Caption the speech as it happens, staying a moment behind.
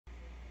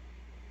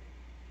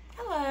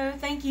Hello,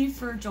 thank you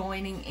for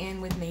joining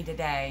in with me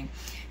today.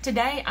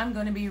 Today I'm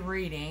going to be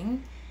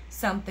reading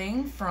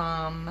something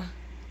from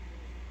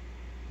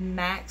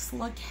Max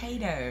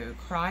Lucado,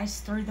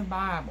 Christ Through the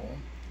Bible.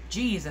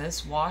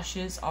 Jesus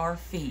washes our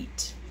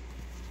feet.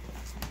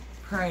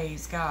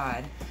 Praise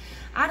God.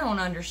 I don't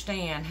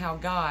understand how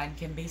God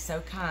can be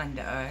so kind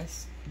to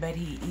us, but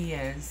He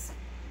is.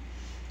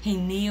 He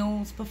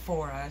kneels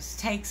before us,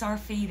 takes our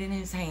feet in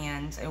His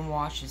hands, and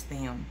washes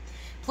them.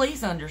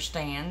 Please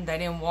understand that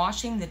in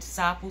washing the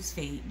disciples'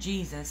 feet,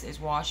 Jesus is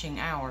washing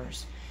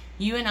ours.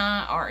 You and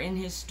I are in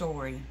His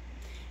story.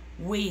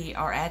 We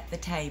are at the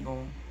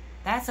table.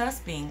 That's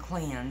us being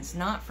cleansed,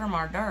 not from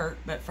our dirt,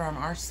 but from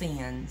our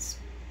sins.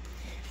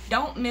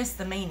 Don't miss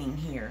the meaning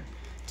here.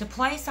 To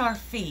place our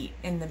feet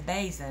in the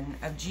basin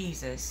of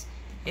Jesus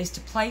is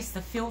to place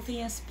the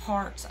filthiest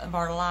parts of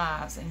our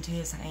lives into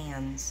His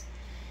hands.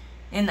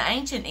 In the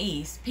ancient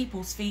East,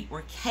 people's feet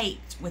were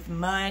caked with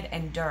mud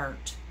and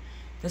dirt.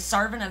 The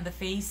servant of the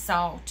feast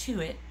saw to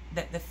it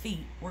that the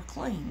feet were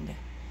cleaned.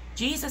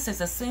 Jesus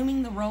is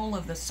assuming the role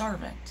of the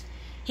servant.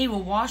 He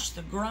will wash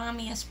the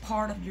grimiest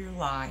part of your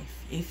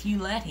life if you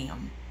let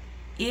Him.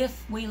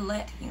 If we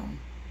let Him.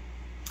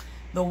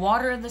 The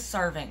water of the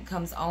servant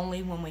comes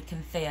only when we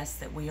confess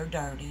that we are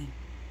dirty.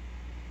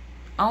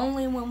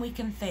 Only when we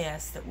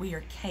confess that we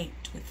are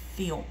caked with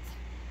filth,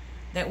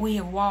 that we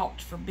have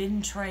walked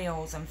forbidden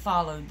trails and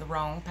followed the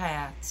wrong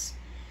paths.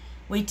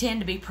 We tend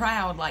to be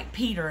proud like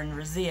Peter and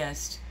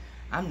resist.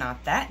 I'm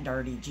not that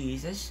dirty,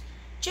 Jesus.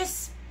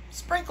 Just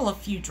sprinkle a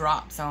few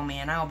drops on me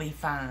and I'll be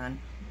fine.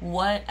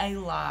 What a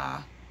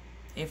lie.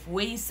 If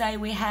we say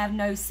we have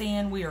no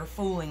sin, we are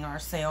fooling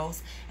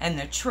ourselves and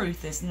the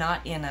truth is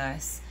not in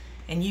us.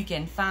 And you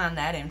can find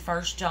that in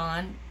 1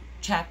 John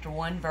chapter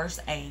 1 verse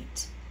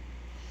 8.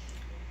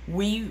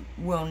 We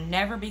will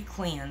never be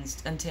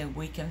cleansed until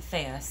we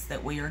confess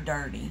that we are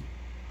dirty.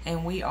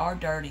 And we are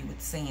dirty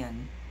with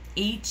sin.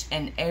 Each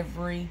and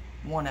every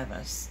one of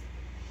us.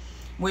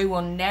 We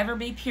will never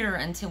be pure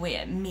until we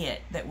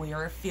admit that we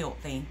are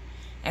filthy.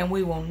 And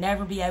we will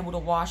never be able to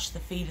wash the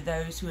feet of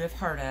those who have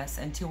hurt us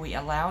until we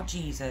allow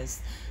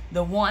Jesus,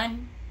 the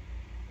one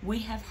we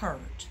have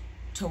hurt,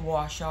 to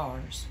wash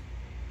ours.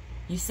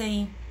 You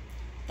see,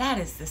 that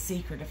is the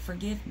secret of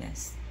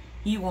forgiveness.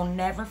 You will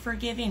never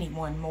forgive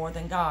anyone more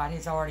than God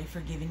has already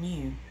forgiven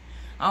you.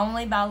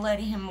 Only by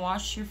letting Him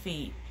wash your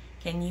feet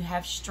can you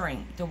have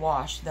strength to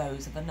wash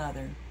those of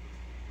another.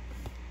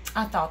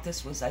 I thought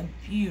this was a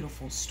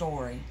beautiful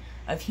story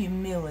of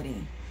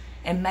humility.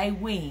 And may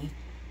we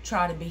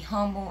try to be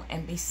humble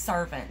and be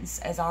servants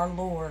as our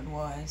Lord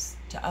was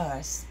to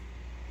us.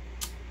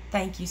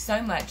 Thank you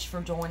so much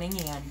for joining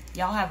in.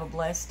 Y'all have a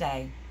blessed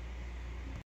day.